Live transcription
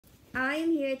I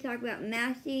am here to talk about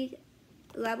Mathseeds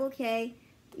Level K.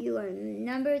 You learn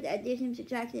numbers, addition,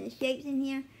 subtraction, and shapes in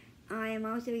here. I am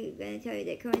also going to tell you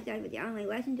that coincides with the online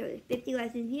lessons. So there's 50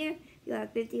 lessons here. You'll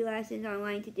have 50 lessons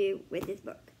online to do with this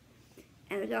book.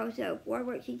 And there's also 4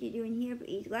 worksheets to do in here for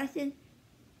each lesson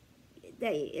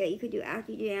that you could do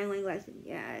after you do the online lesson.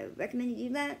 Yeah, I recommend you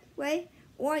do that way,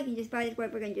 or you can just buy this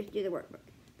workbook and just do the workbook.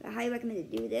 But I highly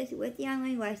recommend to do this with the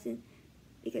online lesson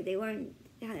because they learn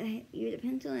how to use a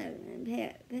pencil and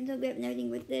pencil grip and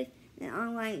everything with this, and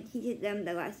online teaches them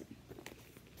the lesson.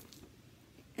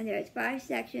 And there's 5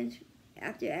 sections.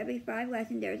 After every 5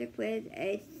 lessons, there's a quiz,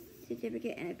 a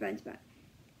certificate, and a fun spot.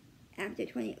 After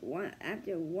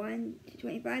 1 to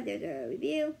 25, there's a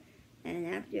review,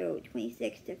 and after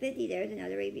 26 to 50, there's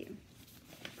another review.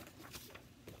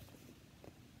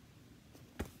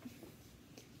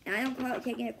 And I don't call it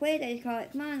taking a quiz, I just call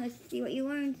it, come on, let's see what you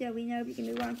learned, so we know if you can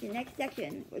move on to the next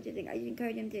section, which is, I just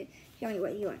encourage them to show me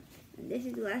what you learned. And this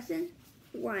is lesson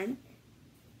 1.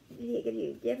 It gives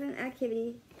you different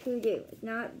activities to do. It's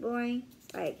not boring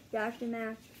like stats and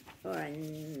math or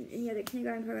any other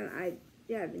kindergarten program I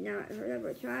have not heard of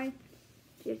or tried.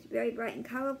 It's very bright and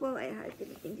colorful. It has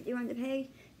different things to do on the page.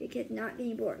 The kid's not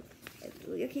getting bored. If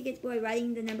your kid gets bored,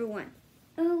 writing the number 1.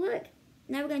 Oh look,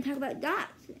 now we're going to talk about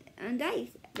dots and dice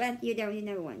after you're done with the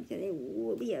number 1. So there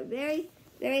will be a very,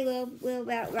 very little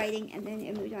about writing, and then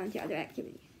it moves on to other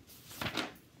activities.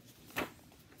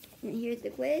 And here's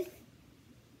the quiz.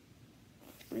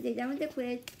 Once they're done with the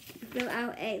quiz, you fill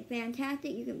out a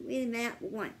fantastic, you can read map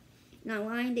 1. And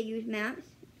online they use maps,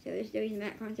 so they're still using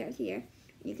map concepts here.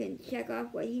 You can check off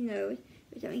what he knows.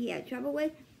 If there's something he had trouble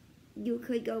with, you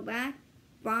could go back,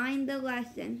 find the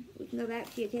lesson. We can go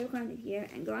back to your table of contents here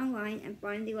and go online and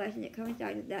find the lesson that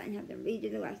coincides with that and have them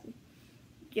redo the lesson,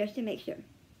 just to make sure.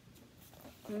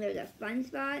 And there's a fun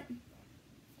spot.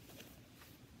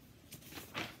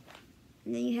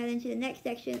 And then you head into the next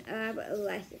section of a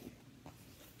lesson.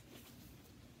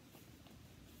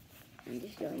 I'm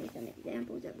just showing you some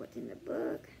examples of what's in the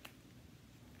book.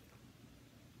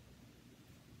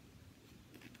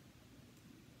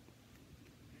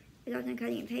 There's also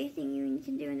cutting and pasting you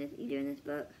can do in this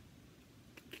book.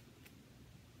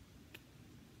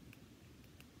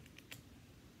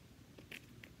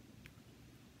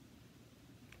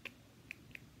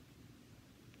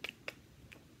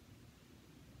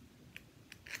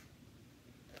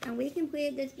 And we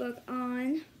completed this book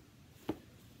on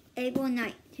April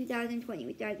 9th, 2020.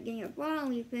 We started beginning of fall and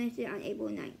we finished it on April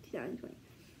 9th, 2020.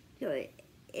 So it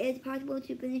is possible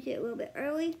to finish it a little bit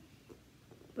early.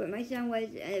 But my son was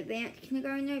an advanced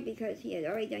kindergartner because he had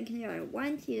already done kindergarten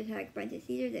once. He just had a bunch of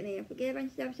seizures that made him forget a bunch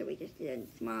of stuff. So we just did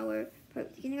a smaller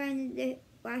approach to kindergarten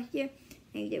last year.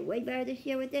 And he did way better this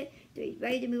year with it. So he's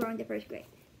ready to move on to 1st grade.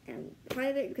 And part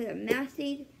of it because of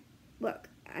Mathseeds, look,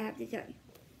 I have to tell you.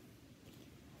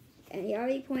 And he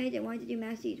already pointed and wanted to do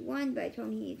Mathseeds 1, but I told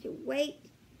him he needed to wait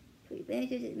till he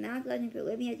finishes his math lesson for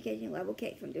living education level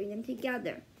K. So I'm doing them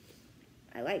together.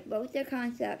 I like both their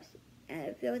concepts, and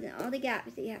it fills in all the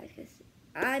gaps that he has, because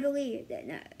I believe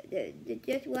that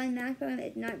just one math program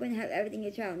is not going to have everything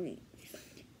your child needs.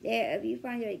 If you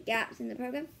find there are gaps in the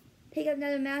program, pick up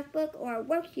another math book or a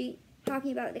worksheet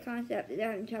talking about the concept that they're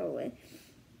having trouble with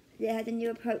that has a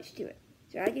new approach to it.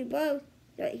 So I do both,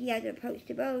 so that he has an approach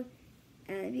to both.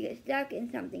 And if he gets stuck in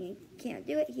something and can't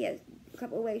do it, he has a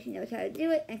couple of ways he knows how to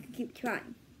do it and can keep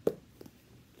trying.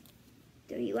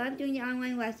 So he loves doing the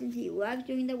online lessons. He loves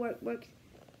doing the workbooks.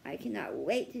 I cannot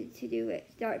wait to do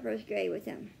it. Start 1st grade with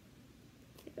him.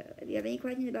 If you have any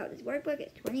questions about this workbook,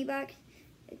 it's $20.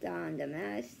 It's on the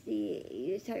Mathseeds.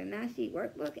 You just type in Mathseeds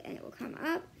workbook and it will come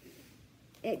up.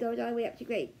 It goes all the way up to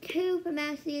grade 2 for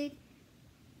Mathseeds.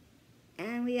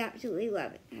 And we absolutely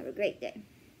love it. Have a great day.